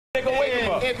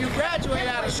if you graduate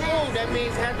out of school, that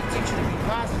means they have to teach you to be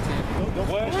positive.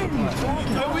 What?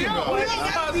 We are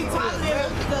positive.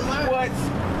 What?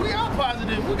 We are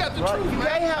positive. We got the truth. You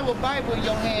can't have a Bible in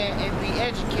your hand and be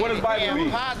educated. What does Bible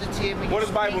mean? Positive. And What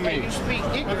does Bible mean? You speak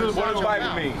ignorance. What does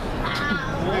Bible mean?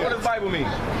 What does Bible mean?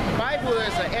 Bible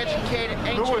is an educated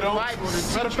ancient Bible.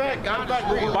 Matter of fact,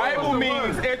 Bible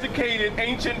means educated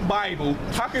ancient Bible.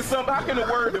 How can the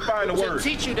word define the word? To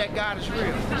teach you that God is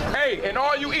real. Hey, and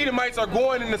all you Edomites are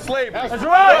going into slavery. That's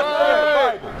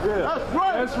right. That's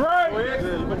right. That's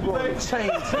right.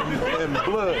 Chains and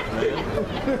blood,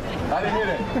 man. I didn't hear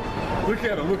that. Look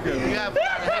at him. Look at him. You have a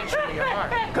lot of hatred in your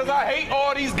heart. Because I hate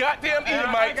all these goddamn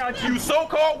Edomites, you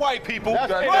so-called white people,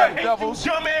 That's and right, I hate devils.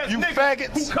 you dumbass You niggas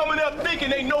faggots. who coming up thinking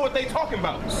they know what they talking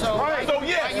about. So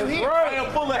Yes, you here? I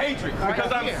am full of hatred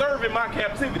because I'm serving my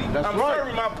captivity. I'm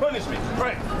serving my punishment.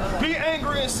 Right. Be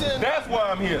angry and sin. That's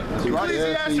why I'm here.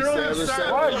 Ecclesiastes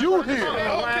 7:7. Why are you here?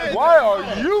 Okay. Why are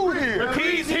you here?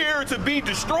 He's here to be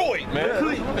destroyed, man.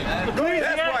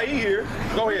 That's why he's here.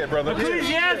 Go ahead, brother.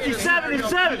 Ecclesiastes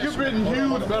 7:7. You've been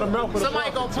huge. Better melt for the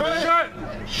Somebody prophet. gonna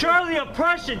pray. Surely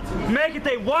oppression maketh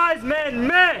a wise man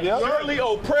mad. Surely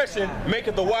oppression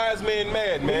maketh the wise man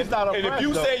mad, man. He's not And if oppressed,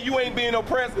 you though. say you ain't being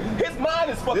oppressed, his mind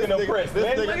is fucking oppressed,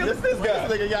 man. Look at this guy.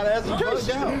 This nigga got to answer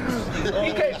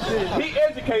He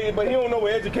educated, but he don't know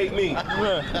what educate means.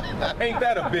 Ain't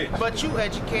that a bitch? But you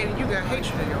educated, you got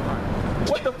hatred in your heart.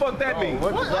 What the fuck that means?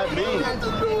 What does that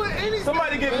mean?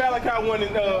 Somebody get Malachi 1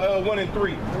 and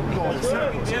 3.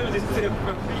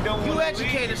 You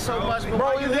educated so much, but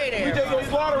Bro, why you hate we just gonna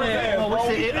slaughter his ass, bro.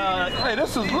 Hey,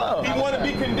 this is love. He want to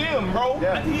be condemned, bro.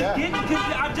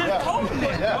 I just told him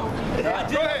that, bro.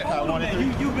 I just told him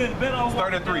that. You've been better on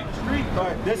Start at 3.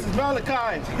 This is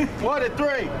Malachi 1 and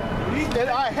 3. And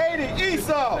I hated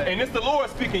Esau. And it's the Lord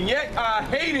speaking. Yet I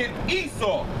hated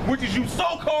Esau, which is you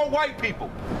so-called white people.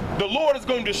 The Lord is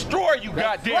going to destroy you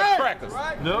goddamn crackers.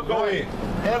 No, go ahead.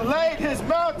 And laid his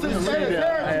mountains and his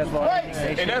heritage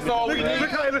waste. And that's all we need.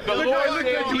 The Lord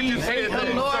said he hated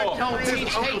The Lord Esau. don't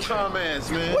teach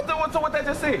hatred. What that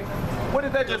just said? What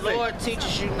did that The just say? Lord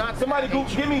teaches you not to Somebody hate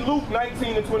you. give me Luke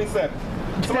 19 and 27.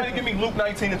 Somebody give me Luke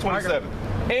 19 and 27.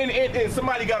 And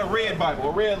somebody got a red Bible,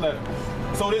 a red letter.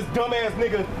 So this dumbass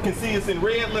nigga can see it's in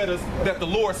red letters that the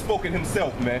Lord spoken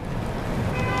himself, man.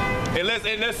 And let's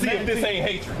see if this ain't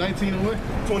hatred. 19 and what?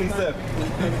 27.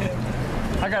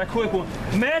 I got a quick one.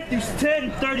 Matthew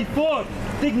 10:34.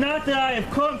 Think not that I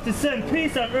have come to send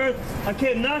peace on earth. I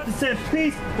came not to send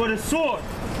peace, but a sword.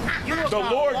 The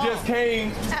Lord just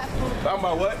came. I'm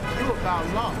about what? You about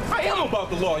law. I am about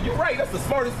the law. You're right. That's the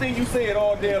smartest thing you said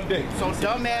all damn day. So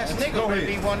dumbass nigga would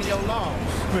be one of your laws.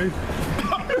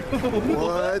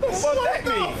 What? What that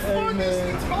mean? Hey,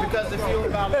 man. Because if you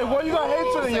about Hey, why you got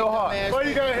hatred in your heart? Why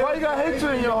you got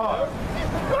hatred in your heart?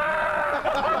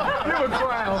 You a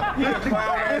clown. You a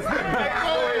clown ass nigga.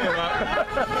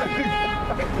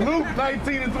 Luke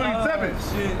 19 and 27.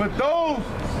 But those,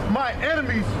 my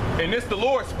enemies, And it's the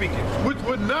Lord speaking. which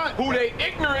would not, Who they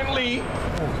ignorantly,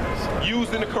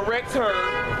 using the correct term,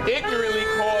 ignorantly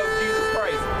called Jesus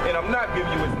Christ. And I'm not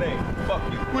giving you his name. Fuck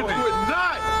you. which would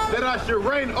not that I should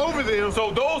reign over them,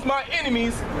 So those my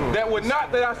enemies that would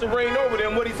not that I should reign over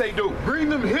them, what he say do? bring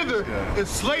them hither and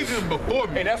slay them before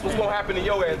me. And that's what's gonna happen to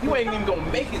your ass. You ain't even gonna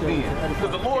make it then.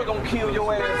 Because the Lord gonna kill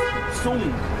your ass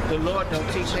soon. The Lord don't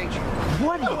teach hatred.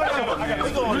 What? We went over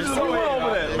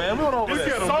that, man. We went over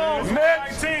that. Psalms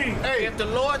 19. Hey, If the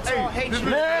Lord taught hatred,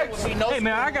 there would be no. Hey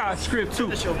man, I got a script too.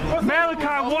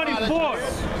 Malachi 1 and 4.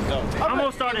 I'm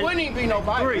gonna start It wouldn't at even be no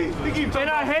Bible. 3. And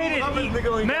I hated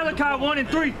Malachi 1 and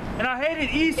 3. And I hated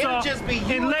Esau It'll just be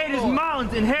you and laid his Lord.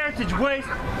 mountains and heritage waste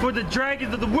for the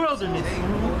dragons of the wilderness.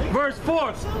 Verse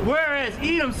 4. Whereas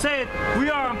Edom said, we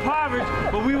are impoverished,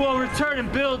 but we will return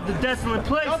and build the desolate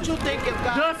places. Don't you think if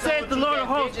God Thus saith the told you Lord that of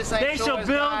hosts, vengeance ain't they shall yours,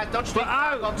 build, God, don't you but think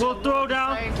God I gonna will tell throw you the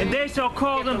down, same and thing? they shall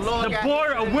call If them the Lord the got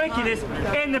border hatred of in his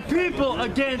wickedness, and the people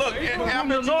against Look, I whom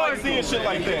the bet you Lord like seeing shit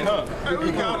like that, huh?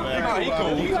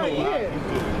 He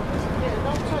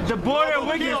cool. the border of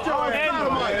wickedness,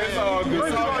 It's all good.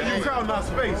 First of all, you crowd not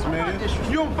space, man.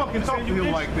 You don't fucking talk to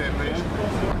him like that, man.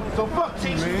 So fuck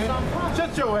you, man.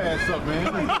 Shut your ass up, man.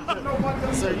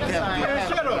 So you Man, have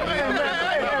shut up,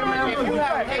 man. if you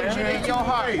have hatred in your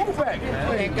heart,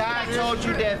 and God told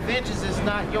you that vengeance is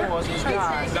not yours, it's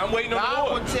God's. I'm waiting on the God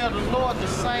Lord. would tell the Lord the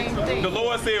same thing. The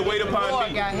Lord said, wait The upon Lord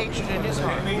me. got hatred in his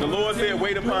heart. The Lord said,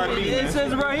 wait upon me. It Man.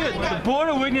 says right here, the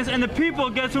border of wickedness and the people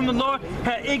against whom the Lord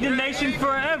had indignation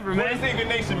forever, What does man.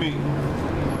 indignation mean?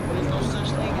 There's no such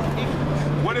thing as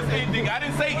ignorance. What is indignation? I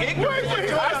didn't say ignorant.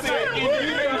 I said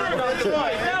indignation. Hey,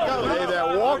 that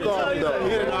walk off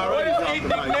though. What is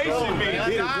indignation? salvation means.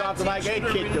 He dropped like a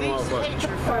kick the motherfucker.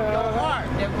 Hatred from your heart.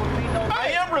 There will be no. I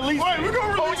am releasing. Wait, we're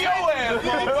gonna release your ass.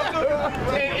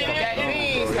 That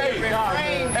means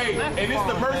Hey, and it's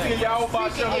the mercy of Yahweh by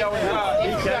Shem Yahweh,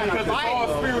 because it's all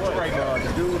spiritual right now.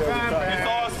 It's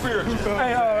all spiritual.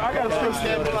 Hey, I got a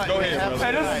scripture. Go ahead, brother.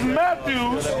 And this is Matthew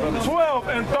 12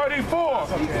 and 34.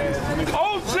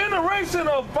 O generation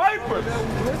of vipers,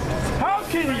 how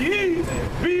can ye,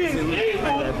 being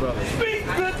evil, speak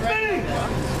good things?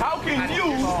 How can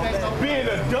you, being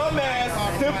a dumbass,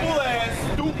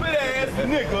 simple-ass, stupid-ass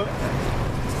nigga,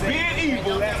 being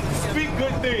evil, speak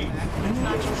good things?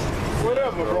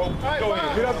 Whatever, bro. Go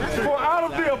ahead. Get up the tree. For out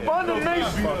of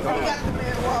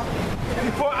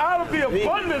the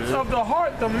abundance of the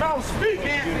heart, the mouth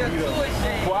speaketh.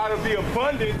 For out of the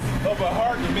abundance of a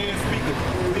heart, the man speaketh.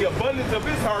 The abundance of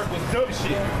his heart was dumb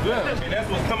shit. Yeah. And that's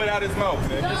what's coming out his mouth,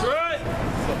 man. That's right.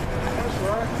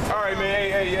 All right,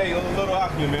 man. Hey, little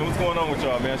Aquila, man. What's going on with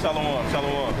y'all, man? Shalom.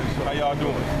 How y'all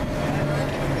doing?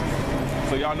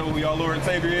 So y'all know who y'all Lord and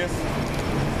Savior is?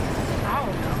 I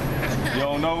don't know. You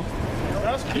don't know?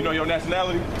 You know your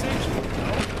nationality?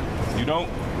 You don't?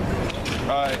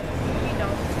 All right.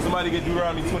 Somebody get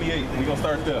Deuteronomy 28. We're going to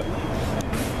start there.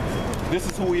 This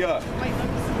is who we are.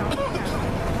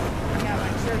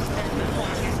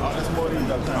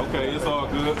 Okay, it's all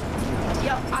good.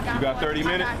 You got 30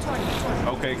 minutes?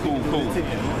 Okay, cool.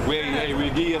 We'll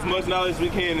give you as much knowledge as we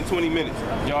can in 20 minutes.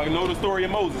 Y'all know the story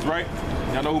of Moses, right?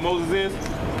 Y'all know who Moses is?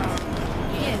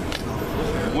 Yeah.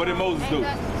 What did Moses do?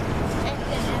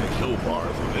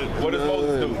 What did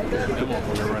Moses do?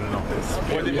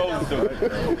 What did Moses do?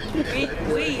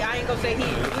 We, I ain't gonna say he,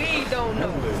 we don't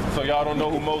know. So y'all don't know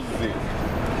who Moses is?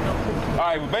 All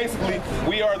right, well, basically,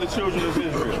 we are the children of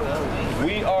Israel.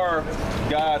 We are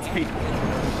God's people.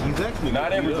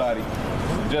 Not everybody,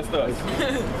 just us.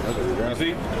 You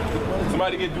see?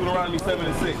 Somebody get Deuteronomy 7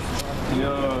 and 6.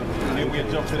 Then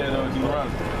we'll jump to that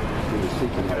Deuteronomy.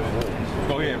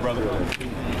 Go ahead, brother.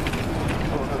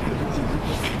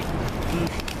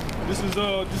 This is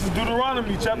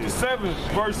Deuteronomy chapter 7,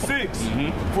 verse 6.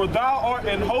 For thou art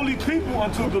an holy people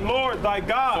unto the Lord thy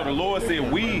God. So the Lord said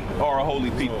we are a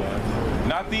holy people.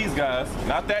 Not these guys,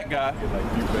 not that guy.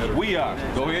 We are.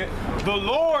 Go ahead. The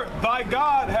Lord thy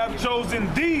God have chosen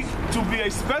thee to be a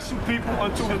special people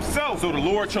unto himself. So the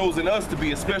Lord chosen us to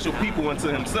be a special people unto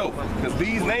himself. Because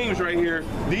these names right here,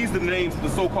 these are the names the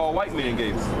so-called white man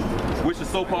gave us. Which the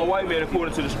so-called white man,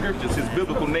 according to the scriptures, his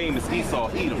biblical name is Esau,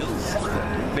 Edom.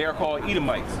 They are called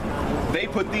Edomites. They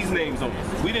put these names on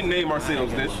us. We didn't name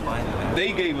ourselves this.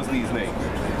 They gave us these names.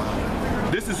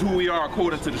 This is who we are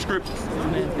according to the scriptures.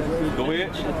 Go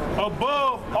ahead.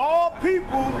 Above all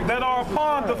people that are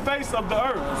upon the face of the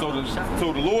earth.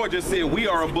 So the Lord just said we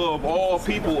are above all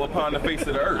people upon the face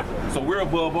of the earth. So we're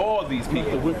above all these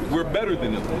people. We're better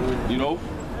than them, you know?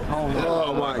 Oh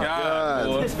my God.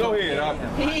 Boy. Go ahead. Oh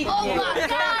my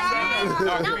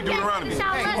God. Give me Deuteronomy.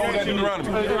 Hold that Deuteronomy.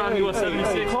 Deuteronomy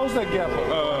 176. Close that gap.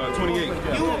 28.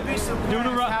 You will be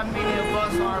surprised how many of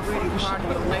us are already part of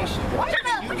the nation.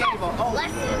 You gave an oath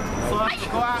for us to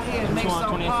go out here and make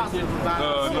something positive about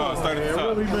us. No, start at the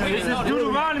top. This is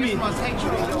Deuteronomy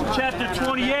chapter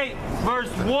 28, verse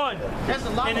 1.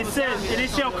 And it says, and it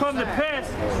shall come to pass,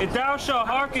 if thou shalt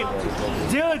hearken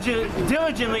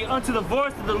diligently unto the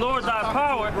voice of the Lord thy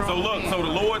power. So look, so the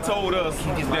Lord told us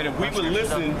that if we would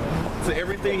listen to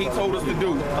everything he told us to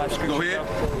do, go ahead.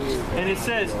 And it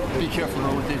says, Be careful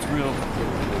though with this real.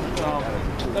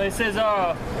 it says,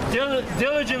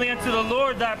 diligently unto the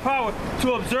Lord thy power,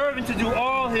 to observe and to do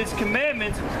all his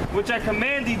commandments, which I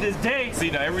command thee this day.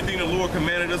 See, now everything the Lord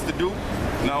commanded us to do,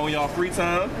 now on y'all free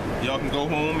time, y'all can go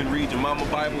home and read your mama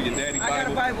Bible, your daddy Bible. I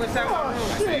got a Bible inside my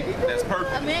room. See, that's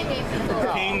perfect.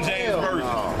 King James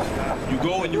Version. You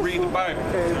go and you read the Bible.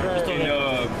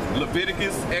 In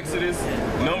Leviticus, Exodus,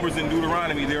 Numbers, and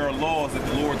Deuteronomy, there are laws that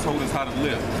the Lord told us how to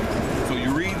live. So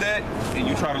you read that and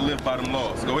you try to live by them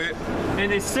laws. Go ahead.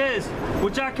 And it says,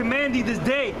 which I command thee this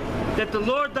day, that the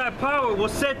Lord thy power will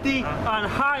set thee on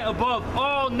high above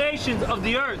all nations of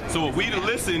the earth. So if we'd have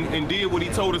listened and did what he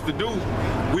told us to do,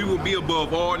 we would be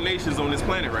above all nations on this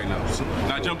planet right now.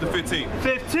 Now jump to 15.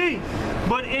 15.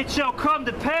 But it shall come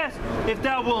to pass, if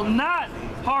thou wilt not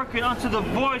hearken unto the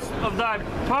voice of thy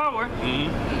power,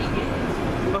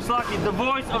 the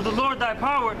voice of the Lord thy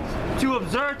power, to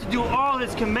observe to do all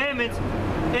his commandments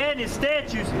and his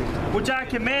statutes, which I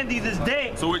command thee this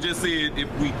day. So it just said, if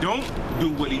we don't do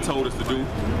what he told us to do,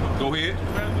 go ahead.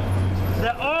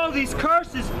 That all these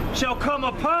curses shall come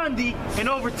upon thee and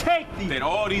overtake thee. That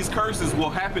all these curses will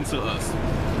happen to us.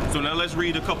 So now let's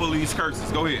read a couple of these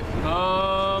curses. Go ahead.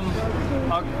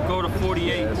 I'll go to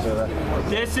 48.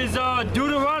 This is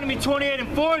Deuteronomy 28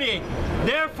 and 48.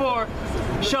 Therefore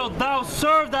shalt thou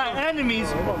serve thy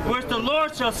enemies, which the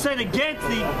Lord shall send against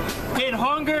thee, in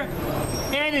hunger,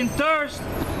 and in thirst,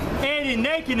 and in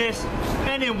nakedness,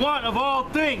 and in want of all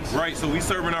things. Right, so we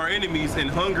serving our enemies in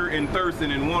hunger and thirst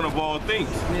and in want of all things.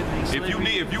 If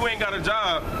you ain't got a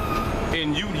job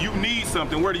and you need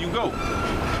something, where do you go?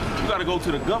 You gotta go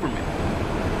to the government.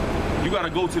 You gotta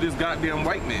go to this goddamn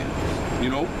white man, you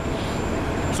know?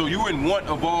 So you're in want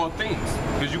of all things.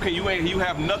 Because you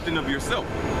have nothing of yourself.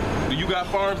 Do you got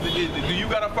farms? Do you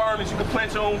got a farm that you can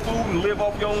plant your own food and live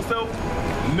off your own self?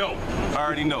 No. I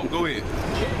already know. Go ahead.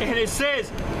 And it says,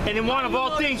 and in one of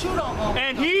all things,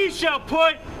 and he shall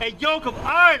put a yoke of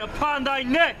iron upon thy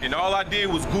neck. And all I did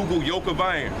was Google yoke of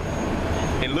iron.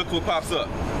 And look what pops up.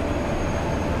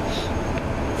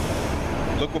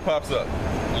 Look what pops up.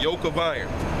 Yoke of iron.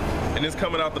 And it's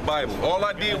coming out the Bible. All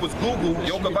I did was Google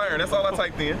yoke of iron. That's all I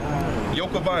typed in.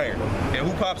 Yoke of iron. And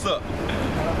who pops up?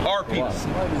 Our people.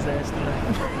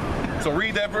 So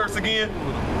read that verse again.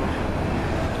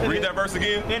 Read that verse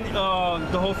again. And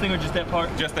the whole thing or just that part?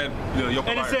 Just that yoke of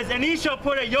iron. And it says, and he shall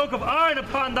put a yoke of iron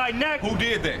upon thy neck. Who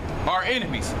did that? Our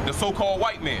enemies, the so-called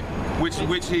white man, which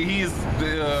he is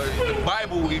the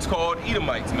Bible. He's called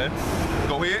Edomites, man.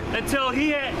 Go ahead. Until he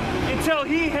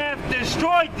hath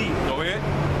destroyed thee. Go ahead.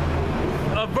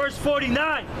 Verse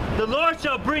 49. The Lord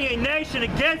shall bring a nation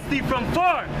against thee from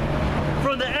far,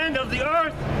 from the end of the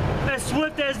earth, as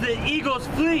swift as the eagle's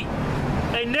fleet.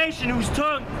 A nation whose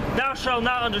tongue thou shalt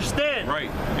not understand. Right.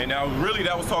 And now really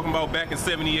that was talking about back in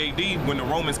 70 AD when the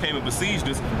Romans came and besieged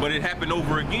us, but it happened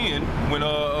over again when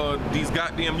these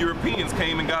goddamn Europeans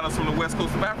came and got us from the west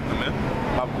coast of Africa, man.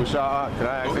 Can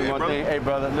I ask you one thing? Hey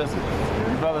brother, listen.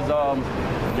 You brothers,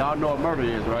 y'all know what murder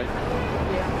is, right?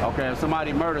 Yeah. Okay, if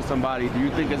somebody murders somebody, do you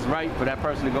think it's right for that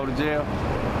person to go to jail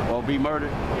or be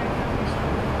murdered?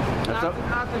 Not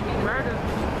to be murdered.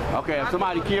 Okay, if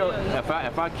somebody killed, if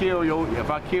I kill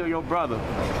your brother,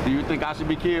 do you think I should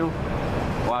be killed,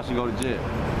 or I should go to jail?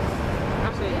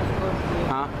 I say you should go to jail.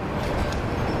 Huh?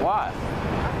 Why?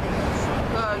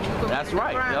 That's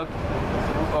right.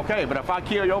 Okay, but if I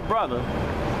kill your brother,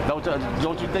 don't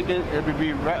you think it would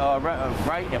be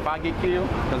right if I get killed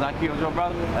because I killed your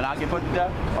brother and I get put to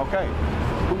death? Okay,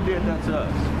 who did that to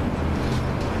us?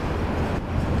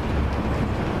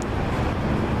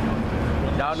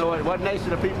 Y'all know what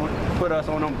nation of people put us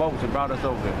on them boats and brought us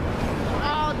over here?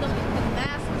 Oh, the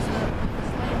masters of the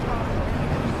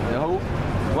slave. The who?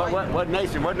 What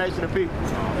nation? What nation of people?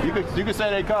 You can say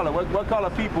they color. What color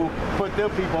people put them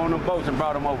people on them boats and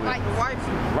brought them over here? Like the white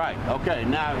people. Right. Okay.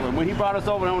 Now, when he brought us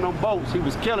over on them boats, he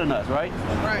was killing us, right?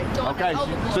 Right. Okay.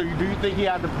 So do you think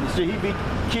should he be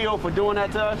killed for doing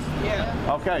that to us?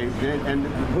 Yeah. Okay. And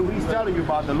who he's telling you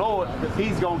about, the Lord,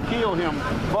 he's gonna kill him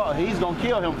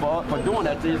for doing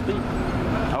that to his people.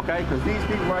 Okay. Because these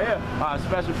people right here are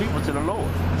special people to the Lord.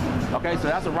 Okay, so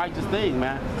that's a righteous thing,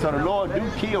 man. So the Lord do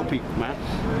kill people, man.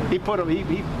 He puts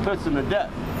them to death.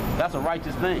 That's a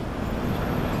righteous thing.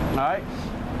 All right?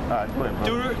 All right, go ahead,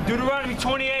 bro. Deuteronomy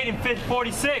 28 and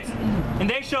 46. And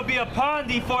they shall be upon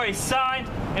thee for a sign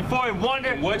and for a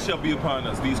wonder. And what shall be upon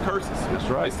us? These curses. That's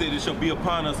right. I said it shall be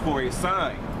upon us for a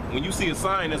sign. When you see a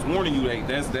sign that's warning you, hey,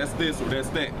 that's this or that's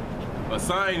that. A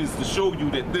sign is to show you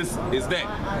that this is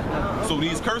that. So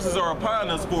these curses are upon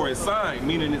us for a sign,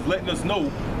 meaning it's letting us know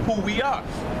who we are.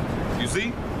 You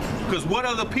see? Because what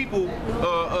other people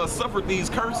suffered these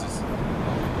curses?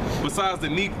 Besides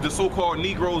the so-called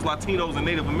Negroes, Latinos, and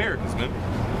Native Americans, man.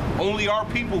 Only our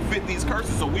people fit these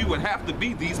curses, so we would have to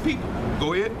be these people.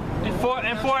 Go ahead. And for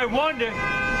a wonder.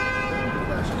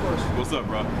 What's up,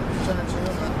 bro?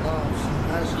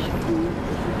 Actually, if you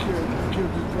kill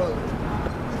this brother,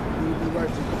 you would be right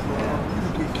to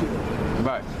get killed.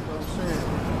 Right. You know what I'm saying?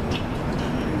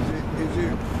 Is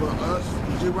it for us?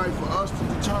 Is it right for us to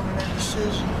determine that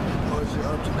decision, or is it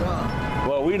up to God?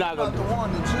 Well, we're not gonna. Not the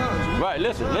one to judge. Right.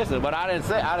 Listen. But I didn't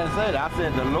say that. I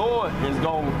said the Lord is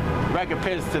gonna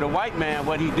recompense to the white man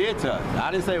what he did to us. I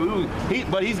didn't say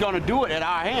but he's gonna do it at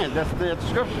our hands. That's the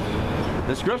scripture.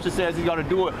 The scripture says he's gonna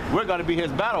do it. We're gonna be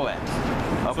his battle axe.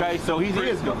 Okay, so he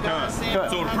is going to.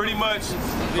 So pretty much,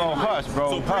 hush,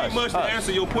 bro. So pretty much to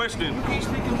answer your question,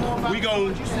 we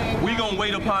gonna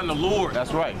wait upon the Lord.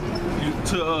 That's right.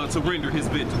 To render His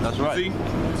vengeance. That's right. See?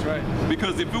 That's right.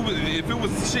 Because if it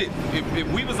was shit,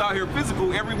 if we was out here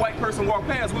physical, every white person walked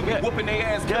past, we'd be whooping their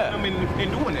ass, killing them,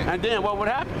 and doing that. And then what would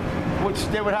happen? which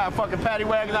they would have fucking paddy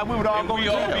wagons out, we would all go to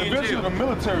jail. Eventually the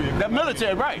military. The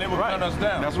military, right. They would gun us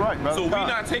down. That's right, brother. So we're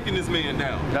not taking this man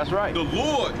down. That's right. The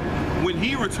Lord, when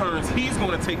he returns, he's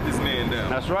going to take this man down.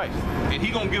 That's right. And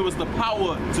he's going to give us the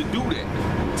power to do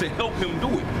that, to help him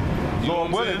do it. You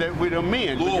Lord willing, that we the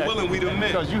men. Lord willing, we the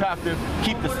men. Because you have to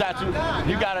keep the statute.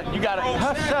 You gotta.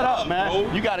 Shut up, man.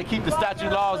 Bro. You gotta keep the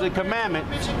statute, laws, and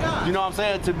commandments. You know what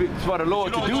I'm saying? For the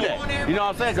Lord to do that. You know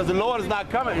what I'm saying? Because the Lord is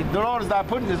not coming. The Lord is not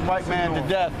putting this white man to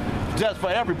death just for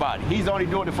everybody. He's only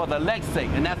doing it for the elect's sake,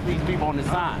 and that's these people on the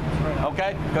sign.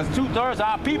 Okay? Because 2/3 of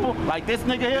our people, like this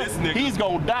nigga here, he's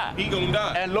gonna die. He gonna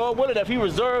die. And Lord willing, if he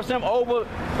reserves him over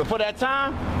for that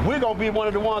time, we're gonna be one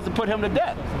of the ones to put him to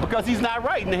death because he's not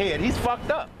right in the head. He's fucked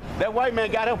up. That white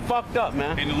man got him fucked up,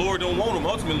 man. And the Lord don't want him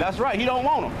ultimately. That's right. He don't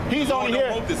want him. He's only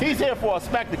here. He's here for a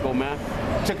spectacle, man.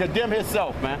 To condemn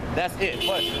himself, man. That's it.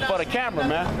 For the camera,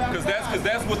 man. Because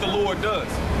that's what the Lord does.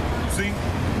 You see?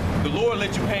 The Lord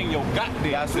let you hang your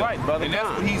goddamn That's self. right, brother. And that's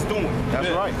what he's doing. That's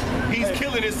right. He's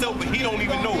killing himself, but he don't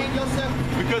even know it.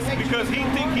 Because he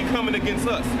think he coming against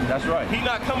us. That's right. He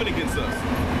not coming against us.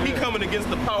 He coming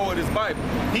against the power of this Bible.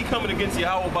 He coming against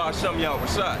Yahweh Ba'Shem Yahweh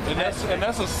Shai. And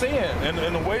that's a sin.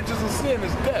 And the wages of sin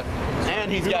is death.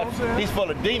 And he's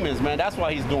full of demons, man. That's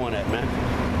why he's doing that, man.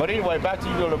 But anyway, back to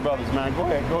you little brothers, man. Go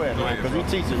ahead, man. Because we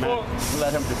teach it, man.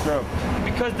 Let him disturb.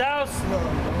 Because thou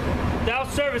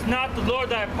servest not the Lord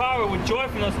thy power with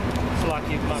joyfulness.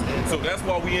 So that's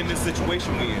why we in this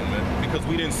situation we in, man. Because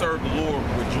we didn't serve the Lord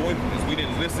with joyfulness. We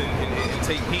didn't listen and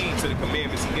take heed to the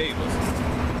commandments he gave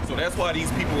us. So that's why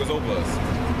these people is over us.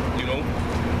 You know?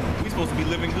 We supposed to be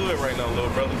living good right now, little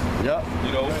brothers. Yep.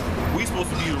 You know? We supposed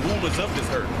to be the rulers of this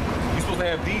earth. We supposed to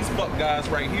have these fuck guys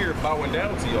right here bowing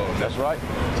down to y'all. That's right.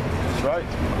 That's right.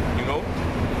 You know?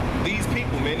 These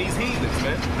people, man, these heathens,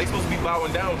 man, they supposed to be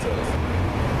bowing down to us.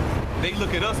 They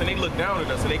look at us and they look down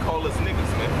at us and they call us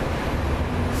niggas, man.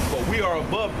 But we are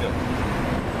above them.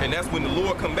 And that's when the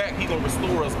Lord come back, he gonna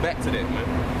restore us back to that, man.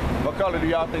 What color do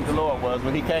y'all think the Lord was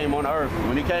when he came on earth?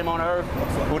 When he came on earth,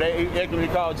 who they ignorantly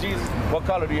called Jesus, what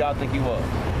color do y'all think he was?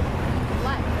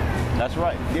 Black. That's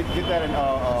right. Get that in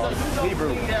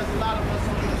Hebrew. There's a lot of us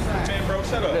on the side. Man, bro,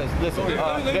 shut up. Listen,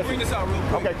 let me bring this out real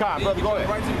quick. Okay, Con, brother, go ahead.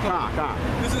 Right to the point. Con.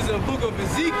 This is the book of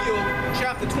Ezekiel,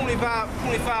 chapter 25,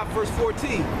 verse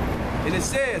 14. And it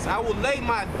says, I will lay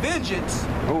my vengeance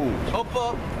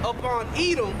upon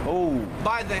Edom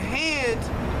by the hand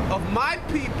of my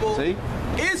people,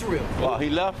 Israel. Oh, he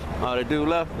left? Oh, the dude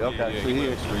left? Okay, yeah, so he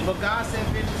is. But God said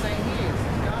vengeance ain't his,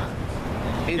 it's God.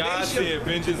 And God said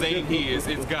vengeance ain't his,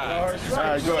 it's God's. All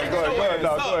right, go ahead,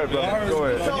 brother. Go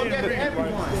ahead. So that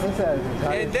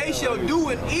everyone. And they shall do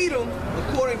in Edom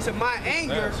according to my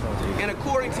anger and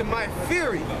according to my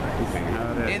fury.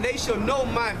 And they shall know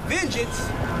my vengeance,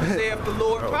 saith the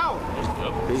Lord power.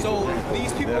 So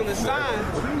these people on the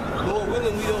sign, Lord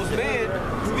willing, we those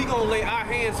men, we gonna lay our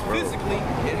hands physically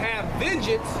and have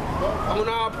vengeance on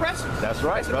our oppressors. That's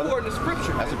right, That's according to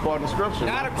Scripture. That's according to Scripture.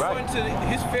 Not according to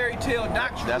his fairy tale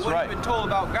doctrine. That's what right. he's been told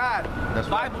about God. That's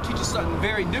the Bible teaches something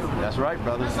very different. That's right,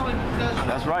 brothers.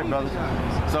 That's right, brothers.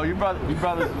 So you brothers,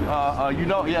 you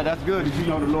know, yeah, that's good that you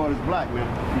know the Lord is black, man.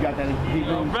 You got that in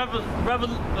Hebrew?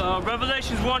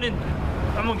 Revelations 1 and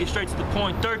I'm gonna get straight to the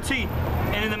point. 13.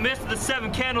 And in the midst of the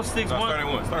 7 candlesticks, Start at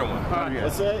one. All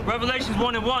right. Revelations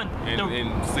 1 and 1.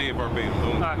 And say it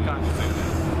verbatim.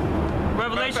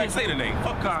 Revelations. Say the name.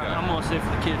 Fuck this guy. I'm gonna say it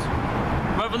for the kids.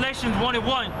 Revelations 1 and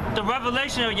 1. The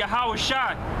revelation of Yahweh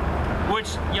Shai,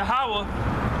 which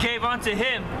Yahweh gave unto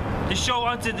him to show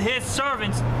unto his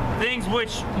servants things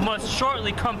which must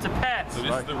shortly come to pass. So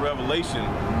this is the revelation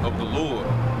of the Lord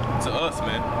to us,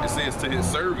 man. It says to his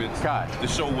servants to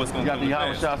show what's going to come to pass. You got the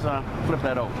Yahweh Shai sign? Flip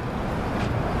that over.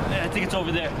 I think it's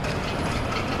over there.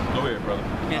 Go ahead, brother.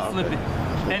 Yeah, flip it.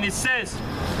 And it says,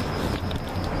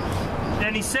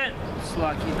 and he sent,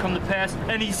 come to pass,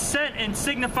 and he sent and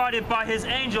signified it by his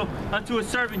angel unto his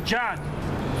servant John.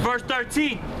 Verse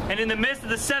 13, and in the midst of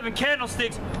the 7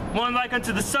 candlesticks, one like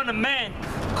unto the Son of Man,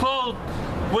 clothed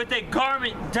with a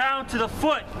garment down to the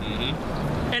foot,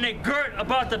 and a girt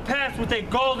about the pass with a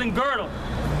golden girdle.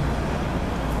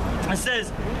 It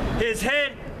says, his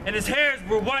head and his hairs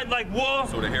were white like wool.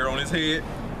 So the hair on his head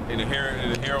and the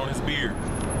hair on his beard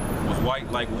was white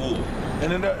like wool.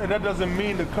 And that doesn't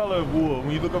mean the color of wool.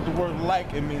 When you look up the word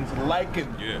like, it means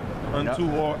likened unto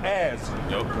or as.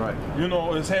 Yep. Right. You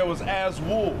know, his hair was as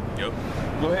wool. Yep.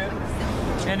 Go ahead.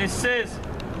 And it says,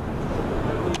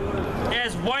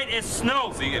 as white as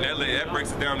snow. See, and that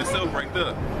breaks it down itself right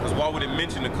there. Because why would it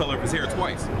mention the color of his hair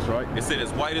twice? That's right. It said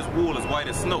as white as wool, as white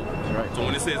as snow. That's right. So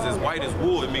when it says as white as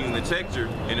wool, it means the texture,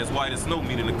 and as white as snow,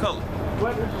 meaning the color.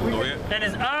 And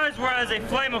his eyes were as a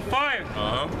flame of fire.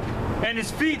 And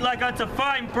his feet like unto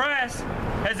fine brass,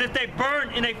 as if they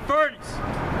burned in a furnace.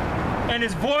 And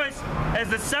his voice as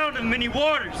the sound of many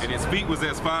waters. And his feet was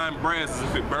as fine brass as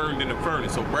if it burned in the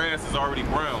furnace. So brass is already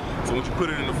brown. So once you put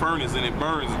it in the furnace and it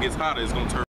burns, it gets hotter, it's going to turn